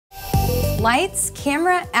Lights,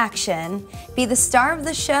 camera, action. Be the star of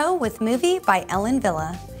the show with Movie by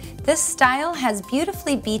WILLE. This style has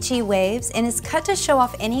beautifully beachy waves and is cut to show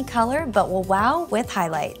off any color but will wow with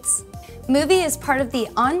highlights. Movie is part of the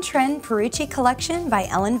on-trend Perucci collection by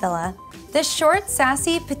WILLE. This short,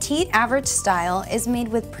 sassy, petite, average style is made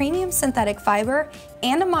with premium synthetic fiber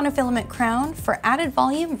and a monofilament crown for added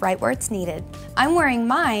volume right where it's needed. I'm wearing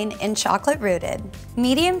mine in chocolate rooted.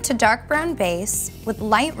 Medium to dark brown base with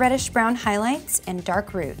light reddish brown highlights and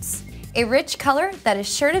dark roots. A rich color that is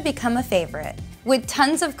sure to become a favorite. With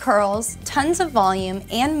tons of curls, tons of volume,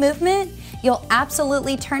 and movement, you'll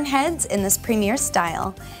absolutely turn heads in this premier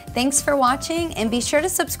style. Thanks for watching and be sure to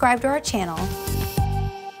subscribe to our channel.